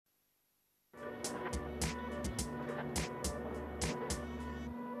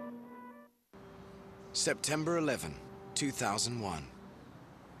September 11, 2001.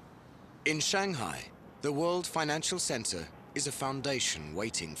 In Shanghai, the World Financial Center is a foundation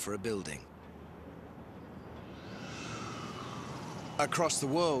waiting for a building. Across the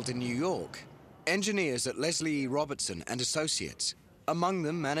world in New York, engineers at Leslie E. Robertson and Associates, among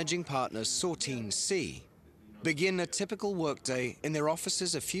them managing partner Sortine C, begin a typical workday in their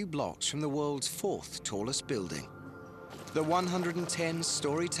offices a few blocks from the world's fourth tallest building, the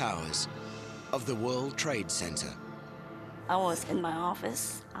 110-story towers of the World Trade Center. I was in my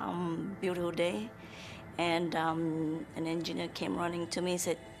office, beautiful day, and an engineer came running to me and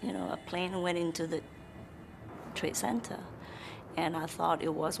said, a plane went into the Trade Center. And I thought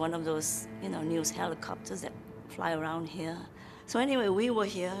it was one of those, news helicopters that fly around here. So anyway, we were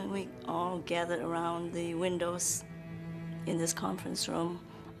here, and we all gathered around the windows in this conference room,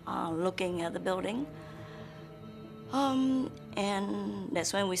 looking at the building. And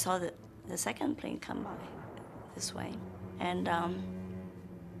that's when we saw the second plane come by this way. And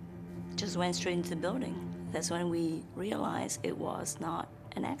just went straight into the building. That's when we realized it was not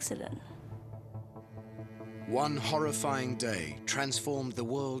an accident. One horrifying day transformed the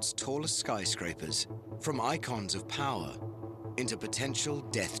world's tallest skyscrapers from icons of power into potential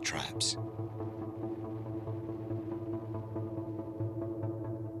death traps.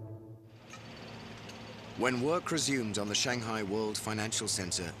 When work resumed on the Shanghai World Financial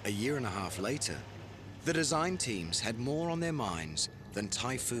Center a year and a half later, the design teams had more on their minds than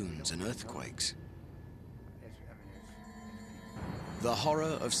typhoons and earthquakes. The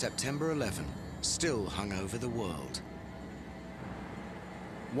horror of September 11 still hung over the world.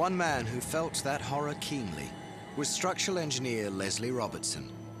 One man who felt that horror keenly was structural engineer Leslie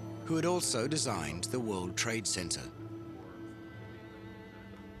Robertson, who had also designed the World Trade Center.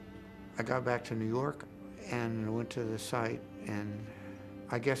 I got back to New York and went to the site, and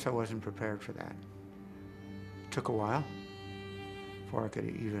I guess I wasn't prepared for that. It took a while before I could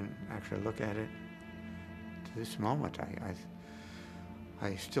even actually look at it. To this moment,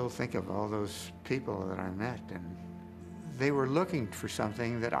 I still think of all those people that I met, and they were looking for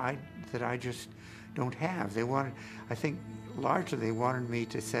something that I just don't have. I think largely they wanted me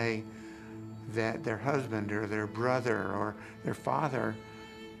to say that their husband or their brother or their father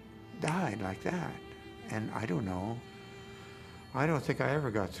died like that. And I don't know. I don't think I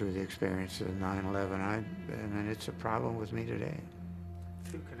ever got through the experience of 9/11. I mean, it's a problem with me today.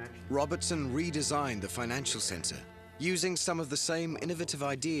 Robertson redesigned the financial center using some of the same innovative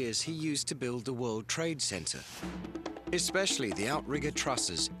ideas he used to build the World Trade Center, especially the outrigger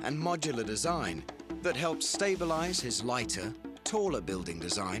trusses and modular design that helped stabilize his lighter, taller building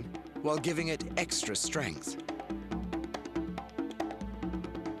design while giving it extra strength.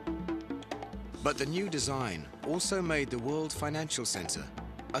 But the new design also made the World Financial Center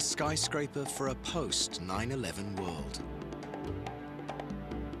a skyscraper for a post-9/11 world.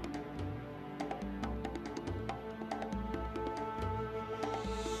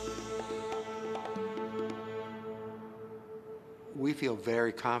 We feel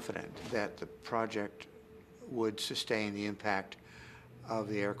very confident that the project would sustain the impact of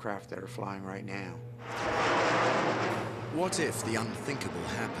the aircraft that are flying right now. What if the unthinkable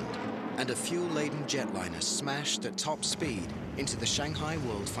happened and a fuel-laden jetliner smashed at top speed into the Shanghai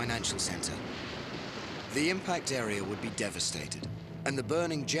World Financial Center? The impact area would be devastated, and the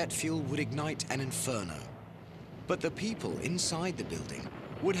burning jet fuel would ignite an inferno. But the people inside the building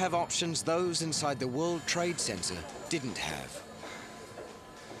would have options those inside the World Trade Center didn't have.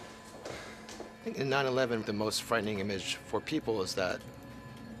 I think in 9/11, the most frightening image for people is that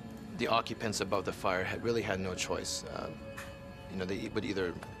the occupants above the fire really had no choice. They would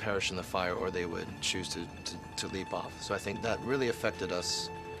either perish in the fire or they would choose to leap off. So I think that really affected us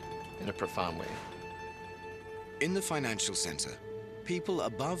in a profound way. In the financial center, people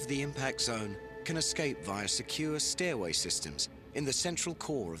above the impact zone can escape via secure stairway systems in the central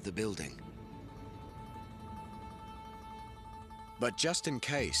core of the building. But just in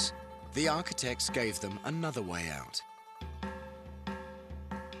case, the architects gave them another way out.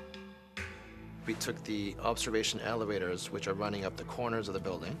 We took the observation elevators, which are running up the corners of the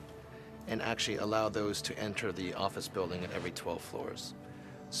building, and actually allow those to enter the office building at every 12 floors.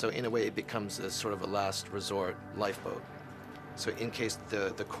 So in a way, it becomes a sort of a last resort lifeboat. So in case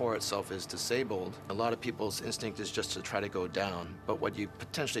the core itself is disabled, a lot of people's instinct is just to try to go down. But what you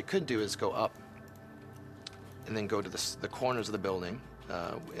potentially could do is go up and then go to the corners of the building,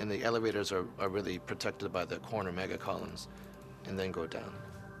 and the elevators are really protected by the corner mega columns, and then go down.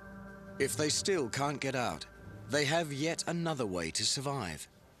 If they still can't get out, they have yet another way to survive.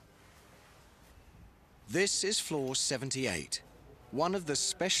 This is floor 78, one of the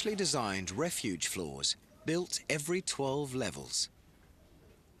specially designed refuge floors built every 12 levels.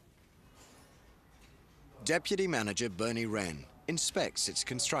 Deputy Manager Bernie Wren inspects its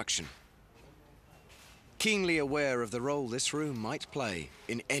construction, keenly aware of the role this room might play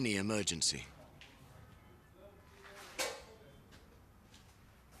in any emergency.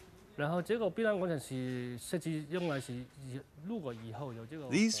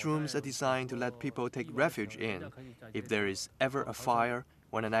 These rooms are designed to let people take refuge in if there is ever a fire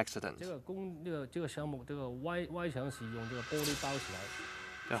or an accident.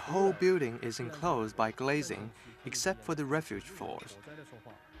 The whole building is enclosed by glazing except for the refuge floors.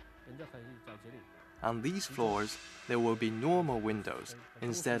 On these floors, there will be normal windows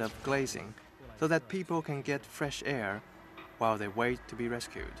instead of glazing so that people can get fresh air while they wait to be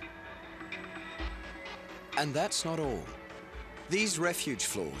rescued. And that's not all. These refuge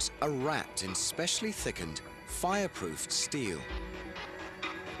floors are wrapped in specially thickened, fireproofed steel.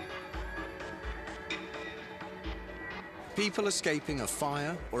 People escaping a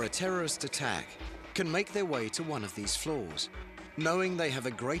fire or a terrorist attack can make their way to one of these floors, knowing they have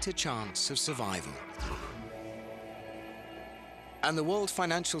a greater chance of survival. And the World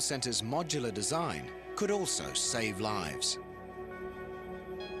Financial Center's modular design could also save lives.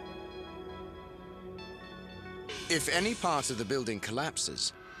 If any part of the building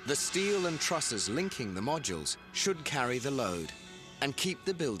collapses, the steel and trusses linking the modules should carry the load and keep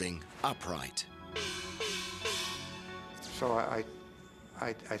the building upright. So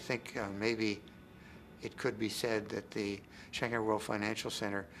I think maybe it could be said that the Shanghai World Financial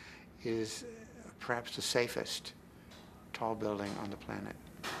Center is perhaps the safest tall building on the planet.